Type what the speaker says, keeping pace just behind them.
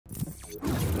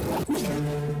Hey,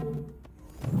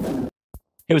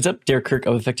 what's up? Kirk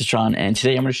of Effectatron, and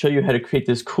today I'm going to show you how to create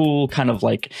this cool kind of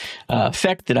like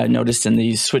effect that I noticed in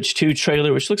the Switch 2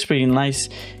 trailer, which looks pretty nice,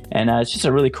 and it's just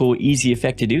a really cool, easy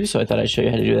effect to do, so I thought I'd show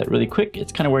you how to do that really quick.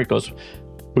 It's kind of where it goes.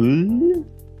 I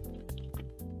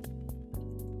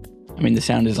mean, the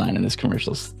sound design in this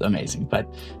commercial is amazing, but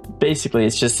basically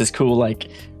it's just this cool, like,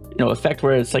 you know, effect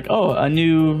where it's like, oh, a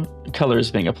new color is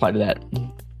being applied to that.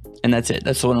 And that's it.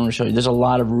 That's the one I'm going to show you. There's a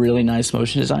lot of really nice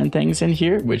motion design things in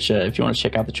here, which if you want to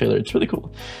check out the trailer, it's really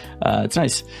cool. It's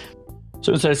nice.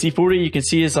 So inside of C4D, you can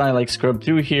see as I like scrub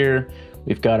through here,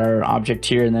 we've got our object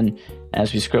here. And then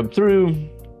as we scrub through,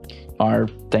 our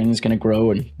thing's going to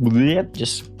grow and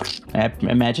just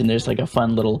imagine there's like a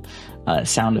fun little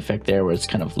sound effect there where it's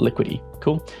kind of liquidy.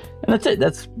 Cool. And that's it.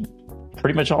 That's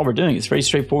pretty much all we're doing. It's very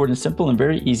straightforward and simple and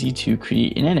very easy to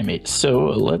create and animate. So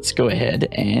let's go ahead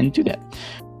and do that.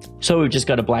 So we've just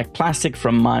got a black plastic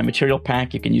from my material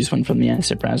pack. You can use one from the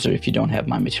asset browser if you don't have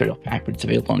my material pack, but it's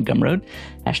available on Gumroad,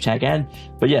 #ad.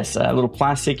 But yes, a little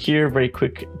plastic here, very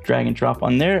quick drag and drop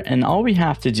on there. And all we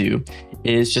have to do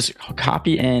is just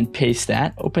copy and paste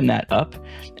that, open that up.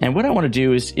 And what I want to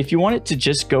do is, if you want it to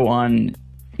just go on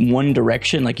one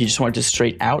direction, like you just want it to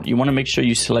straight out, you want to make sure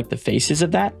you select the faces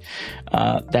of that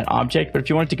object. But if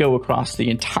you want it to go across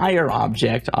the entire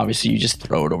object, obviously you just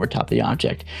throw it over top of the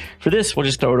object. For this, we'll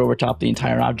just throw it over top of the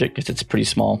entire object because it's pretty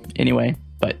small anyway.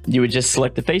 But you would just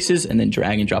select the faces and then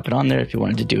drag and drop it on there if you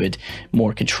wanted to do it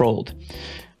more controlled.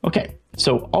 Okay,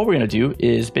 so all we're going to do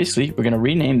is basically we're going to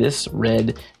rename this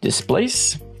red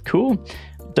displace. Cool.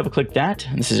 Double click that.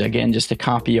 And this is again just a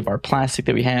copy of our plastic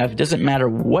that we have. It doesn't matter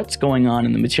what's going on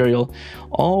in the material.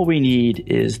 All we need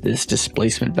is this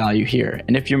displacement value here.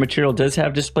 And if your material does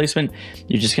have displacement,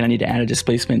 you're just going to need to add a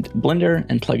displacement blender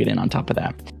and plug it in on top of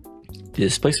that.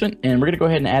 Displacement, and we're going to go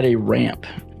ahead and add a ramp.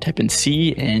 Type in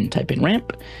C and type in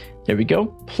ramp. There we go.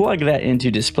 Plug that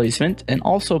into displacement and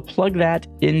also plug that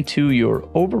into your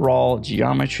overall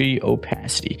geometry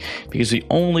opacity, because we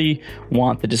only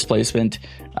want the displacement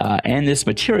and this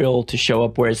material to show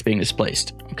up where it's being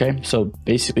displaced. Okay, so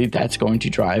basically that's going to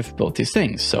drive both these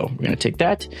things. So we're going to take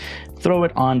that, throw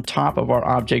it on top of our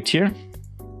object here,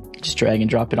 just drag and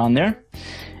drop it on there.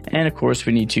 And of course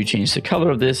we need to change the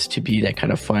color of this to be that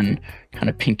kind of fun, kind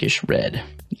of pinkish red.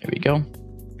 There we go.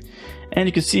 And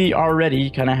you can see already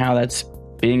kind of how that's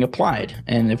being applied.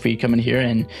 And if we come in here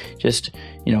and just,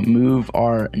 you know, move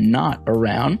our knot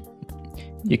around,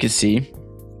 you can see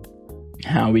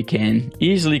how we can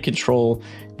easily control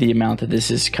the amount that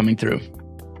this is coming through.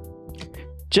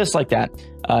 Just like that.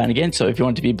 And again, so if you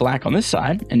want it to be black on this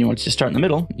side and you want it to start in the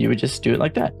middle, you would just do it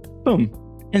like that. Boom.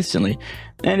 Instantly.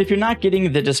 And if you're not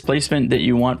getting the displacement that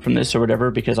you want from this or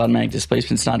whatever, because automatic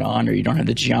displacement's not on, or you don't have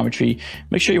the geometry,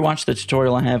 make sure you watch the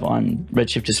tutorial I have on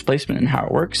Redshift displacement and how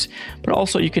it works. But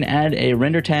also you can add a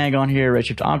render tag on here,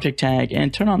 Redshift object tag,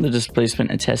 and turn on the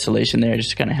displacement and tessellation there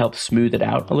just to kind of help smooth it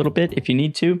out a little bit if you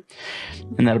need to,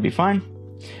 and that'll be fine.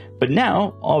 But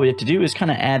now all we have to do is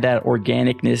kind of add that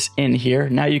organicness in here.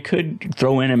 Now you could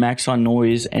throw in a max on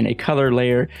noise and a color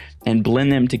layer and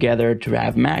blend them together to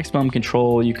have maximum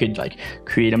control. You could like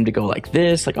create them to go like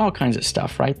this, like all kinds of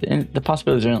stuff, right? And the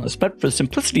possibilities are endless. But for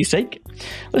simplicity's sake,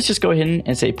 let's just go ahead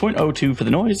and say 0.02 for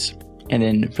the noise. And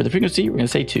then for the frequency, we're going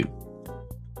to say 2.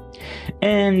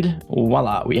 And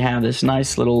voila, we have this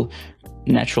nice little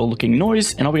natural looking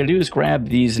noise, and all we gotta do is grab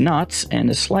these knots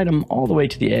and slide them all the way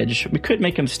to the edge. We could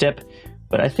make them step,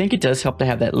 but I think it does help to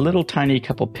have that little tiny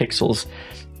couple pixels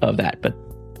of that, but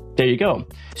there you go.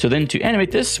 So then to animate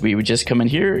this, we would just come in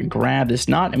here and grab this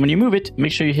knot, and when you move it,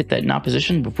 make sure you hit that knot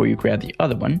position before you grab the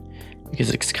other one, because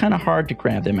it's kind of hard to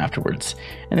grab them afterwards.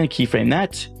 And then keyframe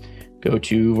that, go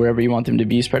to wherever you want them to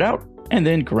be spread out, and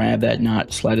then grab that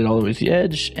knot, slide it all the way to the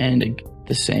edge, and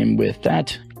the same with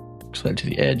that, slide it to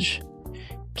the edge.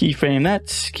 Keyframe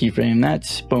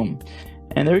that, boom.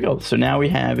 And there we go. So now we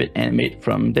have it animate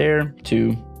from there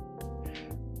to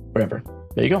wherever.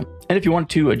 There you go. And if you want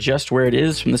to adjust where it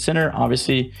is from the center,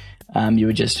 obviously, you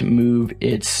would just move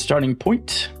its starting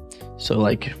point. So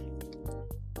like,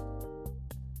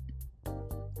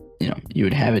 you know, you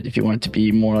would have it, if you want it to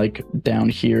be more like down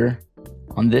here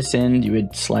on this end, you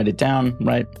would slide it down,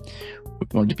 right?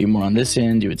 If you want it to be more on this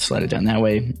end, you would slide it down that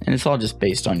way. And it's all just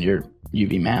based on your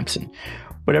UV maps and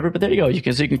whatever, but there you go.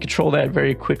 So you can control that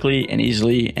very quickly and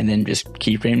easily, and then just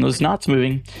keyframe those knots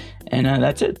moving, and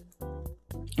that's it.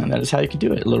 And that is how you can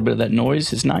do it. A little bit of that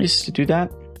noise is nice to do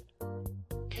that.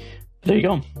 There you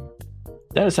go.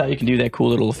 That is how you can do that cool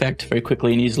little effect very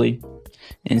quickly and easily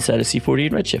inside of C4D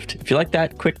and Redshift. If you like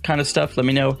that quick kind of stuff, let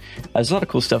me know. There's a lot of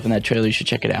cool stuff in that trailer. You should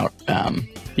check it out.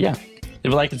 Yeah,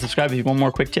 Leave a like and subscribe if you want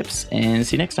more quick tips, and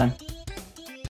see you next time.